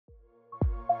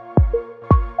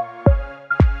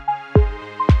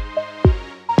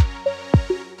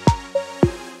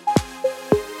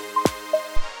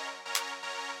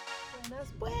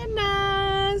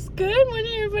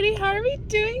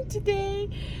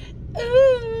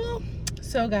Ooh.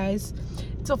 So guys,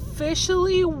 it's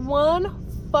officially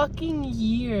 1 fucking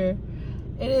year.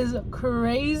 It is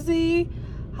crazy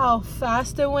how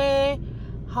fast it went,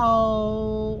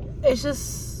 how it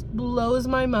just blows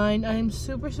my mind. I am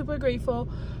super grateful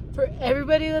for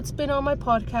everybody that's been on my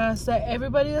podcast, that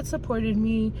everybody that supported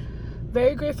me.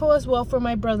 Very grateful as well for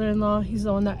my brother-in-law. He's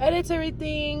the one that edits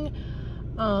everything.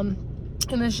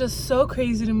 And it's just so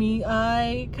crazy to me.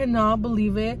 I cannot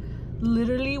believe it.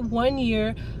 Literally 1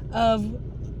 year of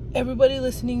everybody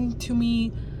listening to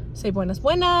me say buenas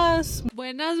buenas.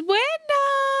 Buenas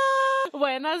buenas.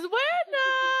 Buenas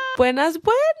buenas. Buenas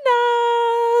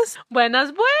buenas.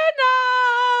 Buenas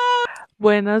buenas.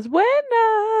 Buenas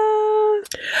buenas.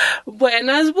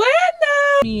 Buenas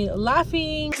buenas. Me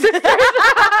laughing.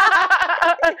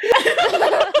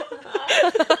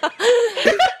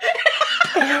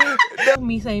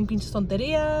 Me saying pinches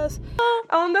tonterías.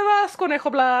 ¿A dónde vas,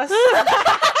 Conejo Blas?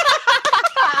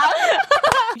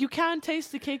 You can't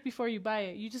taste the cake before you buy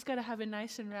it. You just gotta have it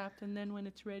nice and wrapped, and then when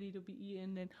it's ready to be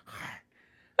eaten, then...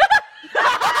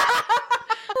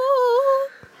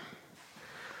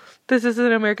 This is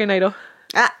an American Idol.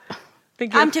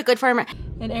 Thank you. I'm too good for him.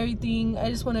 And everything. I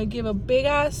just want to give a big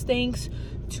ass thanks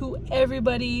to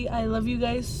everybody. I love you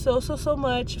guys so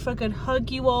much. If I could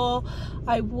hug you all,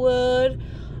 I would.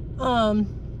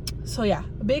 So yeah,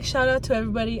 a big shout out to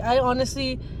everybody. I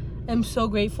honestly am so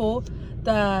grateful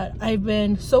that I've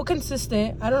been so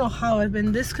consistent. I don't know how I've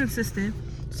been this consistent.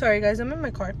 Sorry guys, I'm in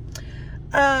my car.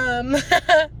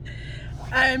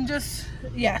 I'm just,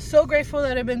 so grateful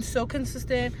that I've been so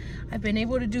consistent. I've been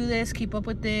able to do this, keep up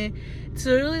with it. It's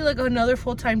literally like another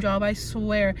full-time job, I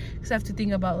swear. Because I have to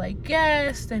think about like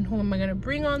guests and who am I going to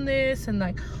bring on this and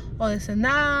like all this and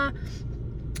that.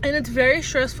 And it's very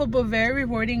stressful but very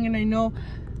rewarding. And I know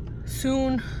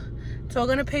soon it's all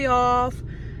going to pay off.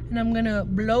 And I'm going to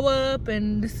blow up.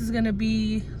 And this is going to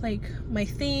be like my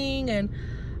thing. And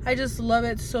I just love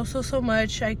it so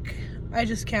much. I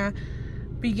just can't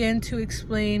begin to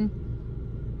explain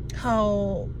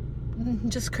how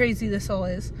just crazy this all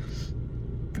is.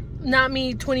 Not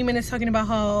me 20 minutes talking about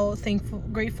how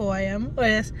grateful I am.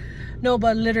 No,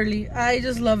 but literally, I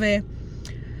just love it.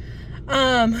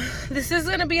 This is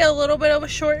gonna be a little bit of a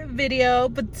short video,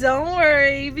 but don't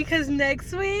worry, because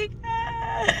next week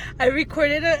I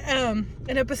recorded an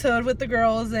episode with the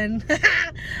girls, and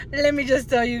let me just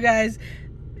tell you guys,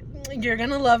 you're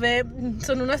gonna love it.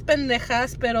 Son unas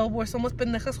pendejas, pero somos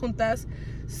pendejas juntas,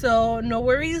 so no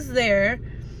worries there.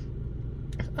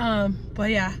 But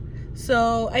yeah,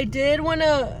 so I did want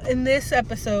to, in this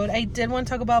episode, I did want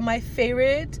to talk about my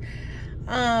favorite.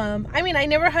 I mean, I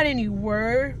never had any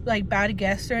like bad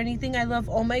guests or anything. I love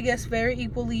all my guests very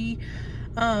equally.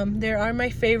 They are my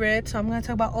favorites, so I'm gonna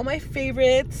talk about all my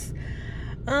favorites.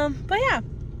 But yeah,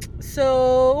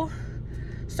 so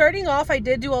starting off, I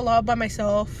did do a lot by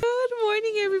myself. Good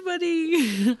morning,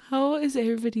 everybody. How is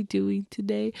everybody doing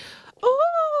today?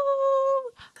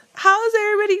 Oh, how's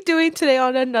everybody doing today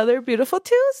on another beautiful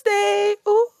Tuesday?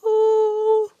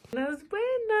 Ooh. Buenas,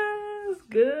 buenas.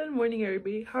 Good morning,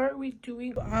 everybody. How are we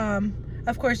doing?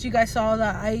 Of course, you guys saw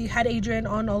that I had Adrian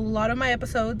on a lot of my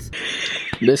episodes.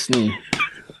 This knee.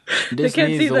 This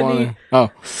can't knee see is the the one. knee.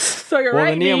 Oh. So your Well,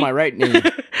 right the knee on my right knee.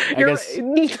 I guess.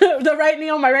 The right knee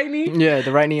on my right knee? Yeah,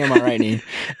 the right knee on my right knee.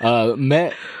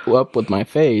 Met up with my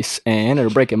face and ended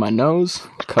up breaking my nose,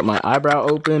 cut my eyebrow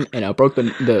open, and I broke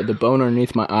the bone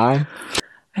underneath my eye.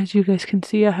 As you guys can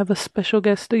see, I have a special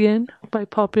guest again by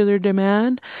popular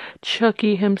demand,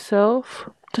 Chucky himself.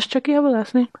 Does Chucky have a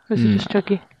last name? Or is it just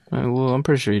Chucky? Well, I'm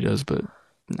pretty sure he does, but...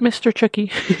 Mr.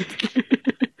 Chucky.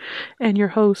 And your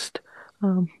host,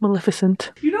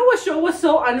 Maleficent. You know what show was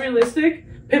so unrealistic?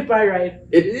 Pimp My Ride.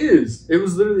 It is. It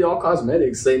was literally all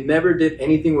cosmetics. They never did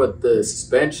anything with the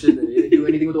suspension. They didn't do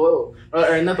anything with the oil.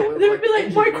 Or not the oil. They would be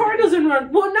like, my car doesn't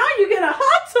run. Well, now you get a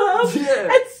hot tub and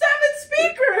 7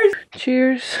 speakers.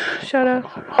 Cheers. Shout out.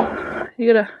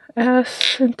 You got a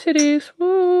ass and titties.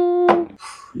 Woo.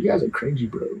 You guys are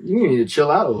cringy, bro. You need to chill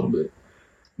out a little bit.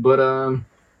 But,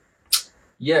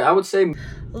 yeah, I would say...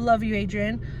 Love you,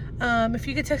 Adrian. If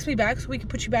you could text me back so we could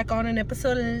put you back on an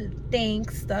episode,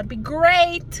 thanks. That'd be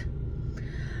great.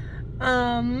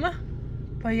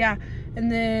 But yeah,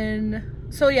 and then,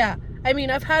 so yeah, I mean,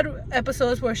 I've had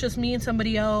episodes where it's just me and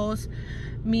somebody else,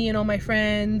 me and all my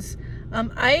friends.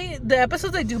 The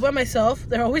episodes I do by myself,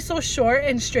 they're always so short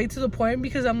and straight to the point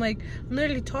because I'm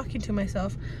literally talking to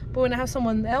myself. But when I have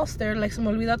someone else there, like, se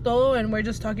me olvida todo and we're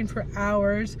just talking for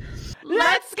hours.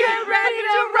 Let's get ready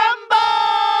to rumble!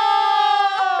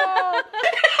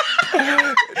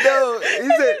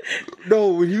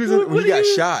 No, when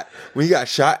he got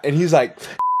shot, and he's like,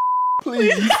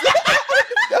 Please.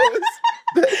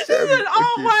 That shit had me An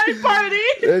all-white party.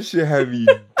 That shit had me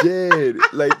dead.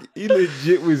 Like, he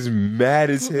legit was mad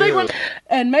as hell.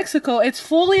 In Mexico, it's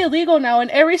fully illegal now in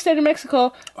every state in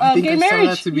Mexico. Gay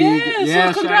marriage.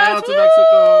 Yeah, so shout out to Woo!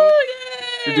 Mexico. Yay!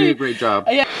 You're doing a great job.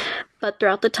 Yeah. But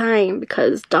throughout the time,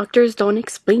 because doctors don't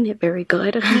explain it very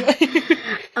good,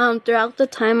 throughout the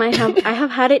time I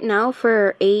have had it now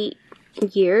for 8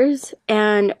 years,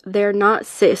 and they're not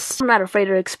cysts. I'm not afraid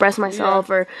to express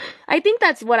myself, or I think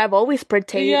that's what I've always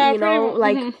portrayed. Yeah, you know,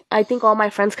 like I think all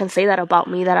my friends can say that about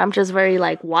me, that I'm just very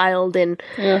like wild and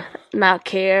not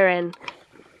care. And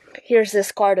here's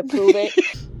this car to prove it.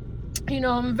 You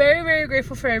know, I'm very, very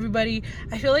grateful for everybody.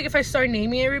 I feel like if I start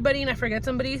naming everybody and I forget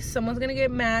somebody, someone's gonna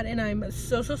get mad, and I'm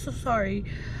so sorry.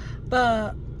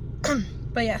 But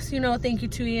yes, you know, thank you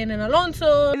to Ian and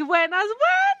Alonso. Buenas, buenas.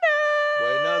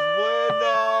 Buenas, buenas.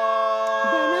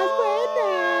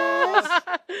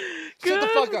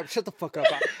 Shut the fuck up.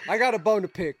 I got a bone to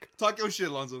pick. Talk your shit,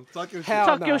 Lonzo. Talk your shit. Hell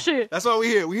Talk no. your shit. That's why we're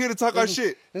here. We're here to talk our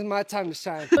shit. This is my time to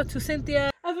shine. To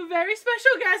Cynthia, I have a very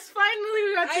special guest. Finally,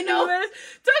 we got to do this.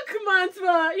 Took months,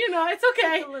 but you know, it's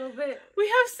okay. A little bit. We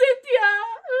have Cynthia.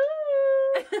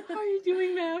 Ooh. How are you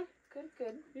doing, ma'am? Good.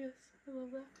 Yes, I love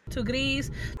that. To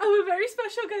Gris. I have a very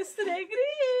special guest today,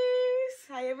 Gris.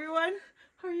 Hi everyone.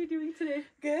 How are you doing today?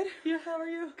 Good. Yeah, how are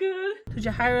you? Good. To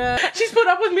Jahaira. She's put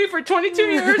up with me for 22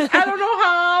 years. I don't know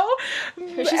how.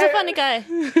 She's a funny guy.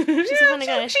 She's a funny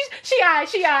guy. She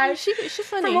eyes. She's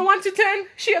funny. From a 1 to 10,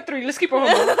 she a 3. Let's keep her home.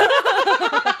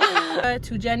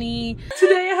 To Jenny.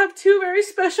 Today I have 2 very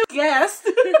special guests,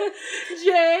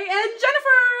 Jay and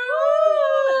Jennifer.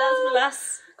 Las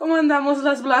Blas. ¿Cómo andamos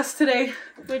las Blas today?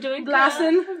 We're doing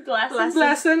Blassin'.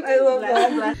 Blassin'. I love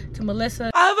that. To Melissa.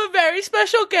 I have a very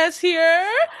special guest here.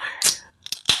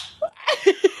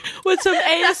 With some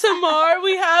ASMR,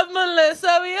 we have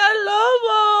Melissa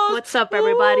Villalobos. What's up,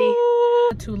 everybody?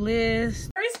 Ooh. To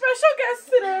Liz. Very special guest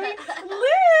today,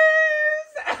 Liz.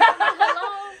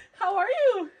 Hello. How are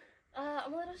you?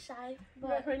 I'm a little shy,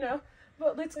 but Right now.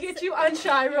 But let's get you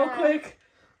unshy real quick.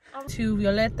 To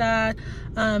Violeta,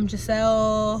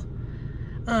 Giselle,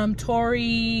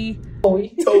 Tori.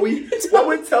 Toey, where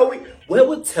would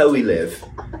Toey live?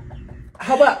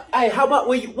 How about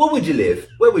what would you live?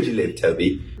 Where would you live,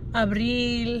 Toby?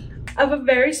 Abril. I have a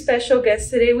very special guest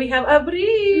today. We have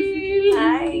Abril.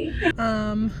 hi.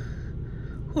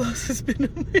 Who else has been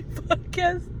on my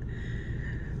podcast?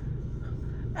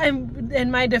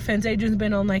 In my defense, Adrian's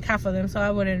been on like half of them, so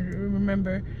I wouldn't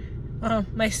remember.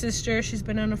 My sister, she's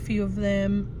been on a few of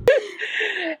them.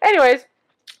 Anyways,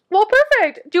 well,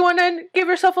 perfect. Do you want to give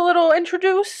yourself a little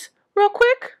introduce real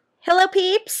quick? Hello,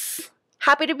 peeps.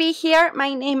 Happy to be here.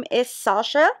 My name is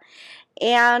Sasha,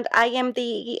 and I am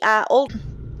the old...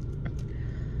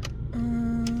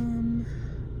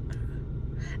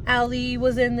 Ali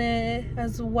was in it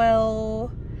as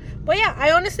well. But yeah, I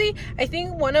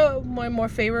think one of my more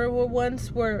favorite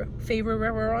ones were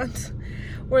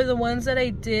the ones that I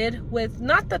did with,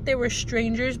 not that they were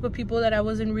strangers, but people that I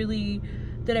really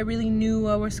knew,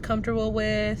 I was comfortable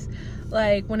with.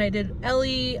 Like when I did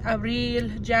Ellie,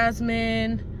 Abril,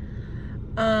 Jasmine.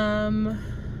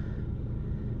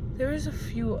 There was a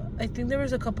few, I think there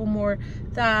was a couple more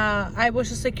that I was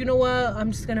just like, you know what,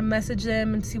 I'm just gonna message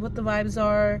them and see what the vibes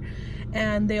are.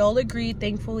 And they all agreed,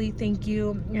 thankfully, thank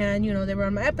you. And you know, they were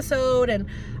on my episode, and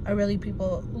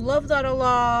people loved that a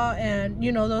lot. And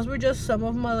you know, those were just some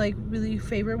of my like really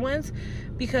favorite ones,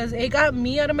 because it got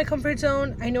me out of my comfort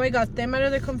zone. I know I got them out of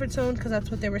their comfort zone, because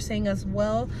that's what they were saying as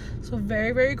well. So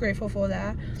very, very grateful for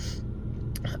that.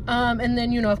 And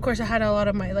then, you know, of course, I had a lot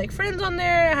of my like friends on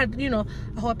there. I had, you know,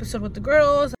 a whole episode with the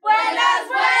girls. Buenas,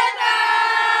 buenas.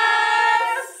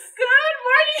 Good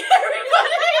morning,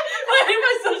 everybody. My name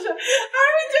is Sasha. How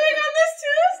are we doing on this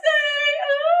Tuesday?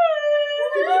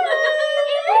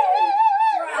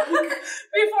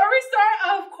 Before we start,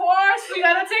 of course, we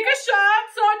gotta take a shot.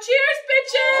 So cheers,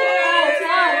 bitches. Cheers.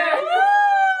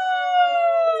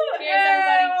 Cheers,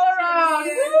 everybody. All around.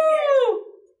 Cheers. Woo.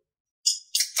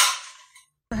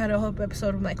 I had a whole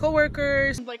episode with my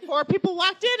coworkers. Like 4 people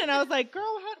walked in, and I was like,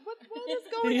 "Girl, what is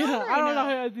going on?" Right I don't now?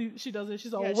 know how she does it.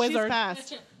 She's a Yeah, wizard. She's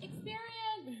fast.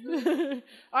 Experience.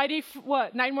 I need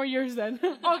 9 more years then.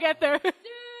 I'll get there.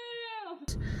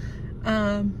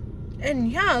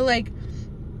 And yeah, like,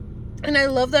 and I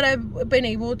love that I've been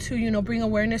able to, you know, bring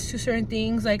awareness to certain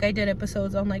things. Like I did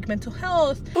episodes on like mental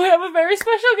health. We have a very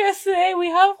special guest today. We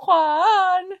have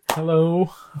Juan.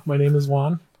 Hello, my name is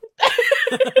Juan.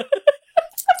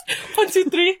 1, 2,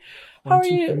 3. How are 1,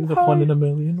 2, you? 3, the How one are in you? a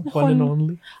million, one and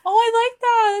only. Oh, I like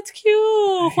that. That's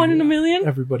cute. One in a million.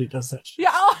 Everybody does that shit.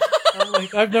 Yeah. I'm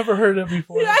like, I've never heard it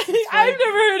before. Yeah, I've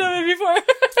never heard of it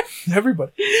before.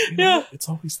 Everybody. You know Yeah. what? It's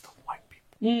always the white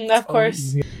people. Of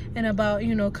course. And about,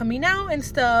 coming out and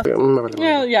stuff.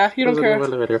 Yeah, you don't care.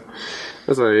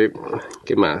 It's like,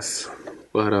 ¿qué más?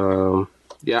 But,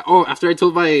 yeah. Oh, after I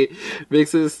told my big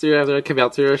sister, after I came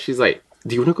out to her, she's like,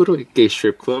 do you want to go to a gay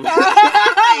strip club?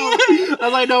 I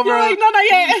was like, no, bro. You're like, no, not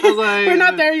yet. I was like, we're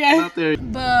not there yet. Not there.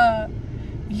 But,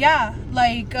 yeah,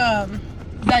 like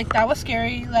that was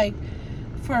scary, like,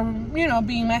 for,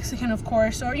 being Mexican, of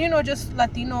course, or, just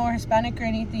Latino or Hispanic or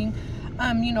anything,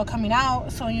 coming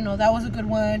out. So, that was a good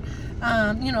one.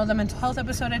 The mental health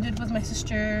episode I did with my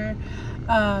sister.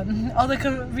 All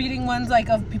the reading ones, like,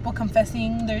 of people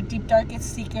confessing their deep,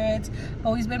 darkest secrets.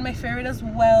 Always been my favorite as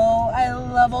well. I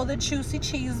love all the juicy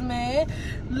chisme.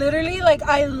 Literally, like,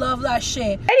 I love that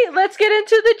shit. Hey, let's get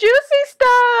into the juicy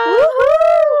stuff.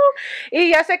 Woohoo!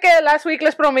 Y ya sé que last week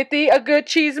les prometí a good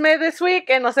chisme this week,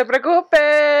 and no se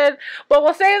preocupen. But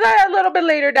we'll say that a little bit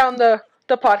later down the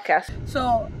podcast.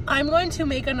 So I'm going to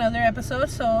make another episode,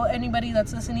 so anybody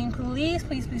that's listening, please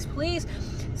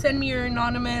send me your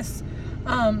anonymous.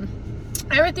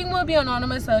 Everything will be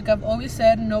anonymous. Like I've always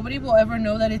said, nobody will ever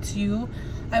know that it's you.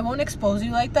 I won't expose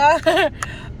you like that.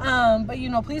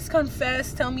 But please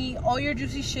confess, tell me all your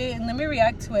juicy shit and let me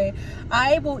react to it.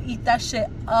 I will eat that shit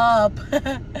up.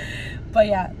 But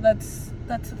yeah, that's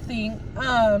the thing.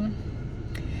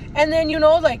 And then,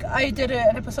 like, I did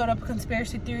an episode of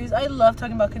conspiracy theories. I love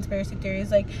talking about conspiracy theories.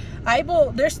 Like,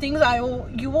 there's things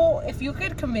if you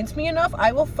could convince me enough,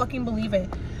 I will fucking believe it.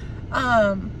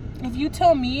 If you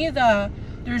tell me that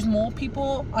there's mole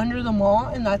people under the mall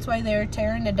and that's why they're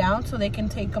tearing it down so they can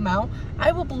take them out,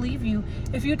 I will believe you.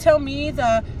 If you tell me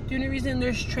that the only reason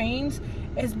there's trains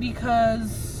is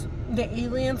because the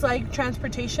aliens like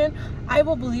transportation, I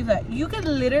will believe that. You could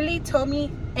literally tell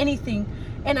me anything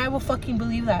and I will fucking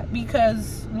believe that,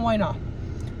 because why not?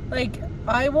 Like,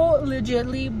 I will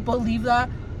legitly believe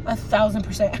that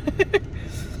 1,000%.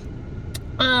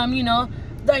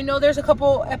 I know there's a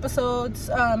couple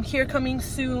episodes here coming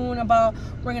soon about,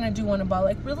 we're gonna do one about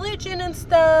like religion and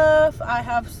stuff. I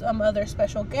have some other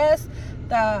special guests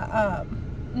that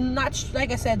not,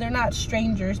 like I said, they're not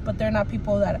strangers, but they're not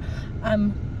people that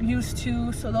I'm used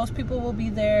to, so those people will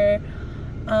be there.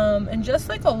 And just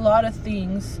like a lot of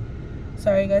things.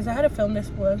 Sorry guys, I had to film this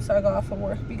once I got off of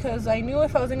work, because I knew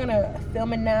if I wasn't gonna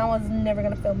film it now, I was never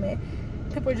gonna film it.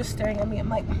 People are just staring at me. I'm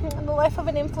like, the life of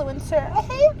an influencer.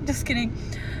 Just kidding.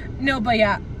 No, but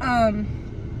yeah. And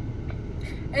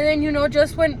then,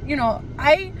 just when,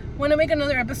 I want to make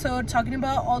another episode talking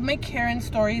about all my Karen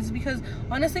stories, because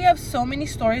honestly, I have so many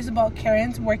stories about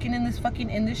Karens working in this fucking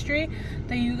industry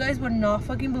that you guys would not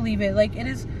fucking believe it. Like, it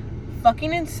is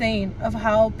fucking insane of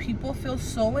how people feel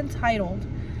so entitled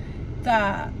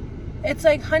that it's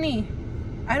like, honey,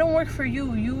 I don't work for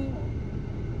you.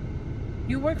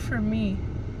 You work for me.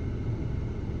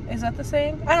 Is that the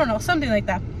saying? I don't know, something like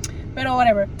that. But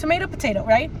whatever. Tomato, potato,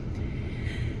 right?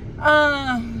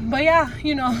 But yeah,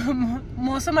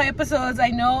 most of my episodes,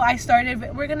 I know I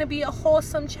started, we're gonna be a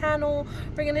wholesome channel,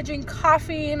 we're gonna drink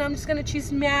coffee, and I'm just gonna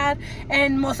choose mad,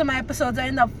 and most of my episodes I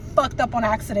end up fucked up on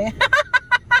accident.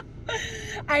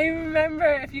 I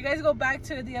remember, if you guys go back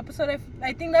to the episode,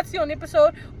 I think that's the only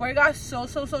episode where I got so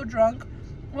drunk.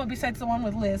 Well, besides the one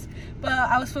with Liz. But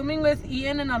I was filming with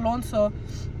Ian and Alonso,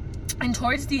 and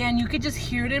towards the end, you could just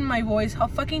hear it in my voice how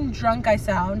fucking drunk I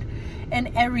sound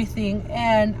and everything.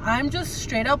 And I'm just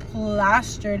straight up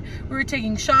plastered. We were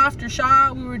taking shot after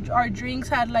shot. Our drinks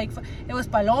had like, it was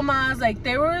palomas. Like,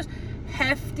 there was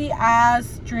hefty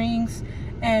ass drinks.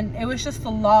 And it was just a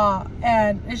lot.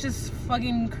 And it's just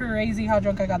fucking crazy how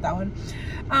drunk I got that one.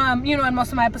 In most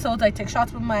of my episodes, I take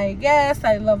shots with my guests.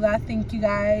 I love that. Thank you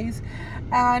guys.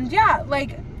 And yeah,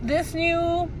 like, this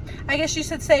new, I guess you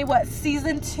should say,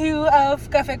 season 2 of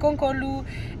Café con Colu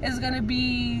is gonna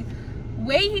be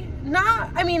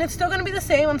it's still gonna be the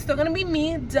same. I'm still gonna be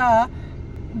me, duh.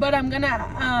 But I'm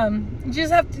gonna,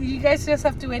 you guys just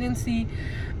have to wait and see.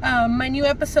 My new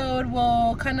episode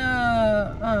will kind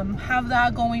of have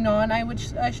that going on.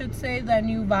 I should say, that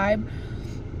new vibe.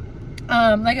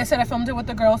 Like I said, I filmed it with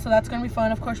the girls, so that's gonna be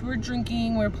fun. Of course, we're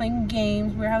drinking, we're playing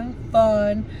games, we're having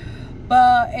fun.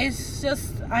 But it's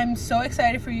just, I'm so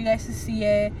excited for you guys to see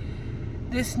it.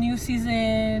 This new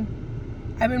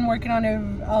season, I've been working on it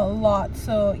a lot,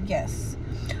 so yes.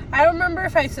 I don't remember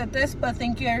if I said this, but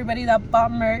thank you everybody that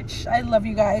bought merch. I love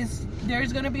you guys.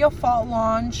 There's gonna be a fall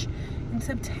launch. in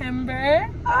September.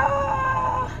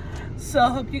 So I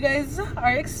hope you guys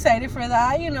are excited for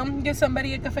that. You know, give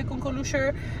somebody a Café con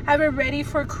Colusure, have it ready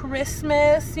for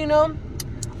Christmas, you know,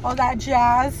 all that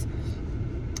jazz.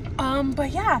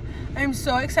 But yeah, I'm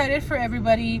so excited for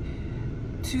everybody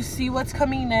to see what's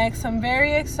coming next. I'm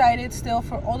very excited still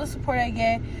for all the support I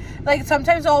get. Like,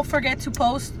 sometimes I'll forget to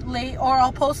post late, or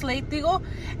I'll post late, digo,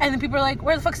 and then people are like,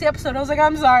 where the fuck's the episode? I was like,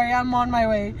 I'm sorry, I'm on my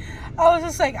way. I was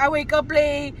just like, I wake up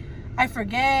late, I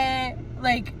forget,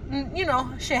 like, you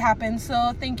know, shit happens.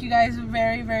 So thank you guys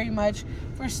very, very much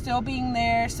for still being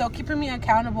there, still keeping me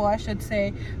accountable, I should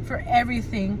say, for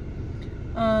everything.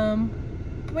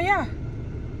 But yeah,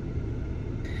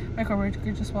 my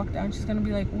coworker just walked down. She's gonna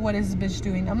be like, what is this bitch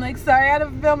doing? I'm like, sorry, I had to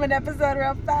film an episode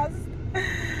real fast.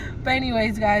 But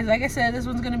anyways, guys, like I said, this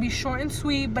one's gonna be short and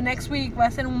sweet, but next week va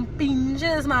a ser un pinche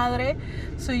desmadre,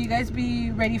 so you guys be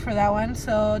ready for that one.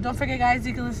 So don't forget, guys,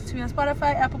 you can listen to me on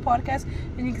Spotify, Apple Podcasts,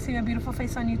 and you can see my beautiful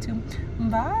face on YouTube.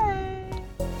 Bye.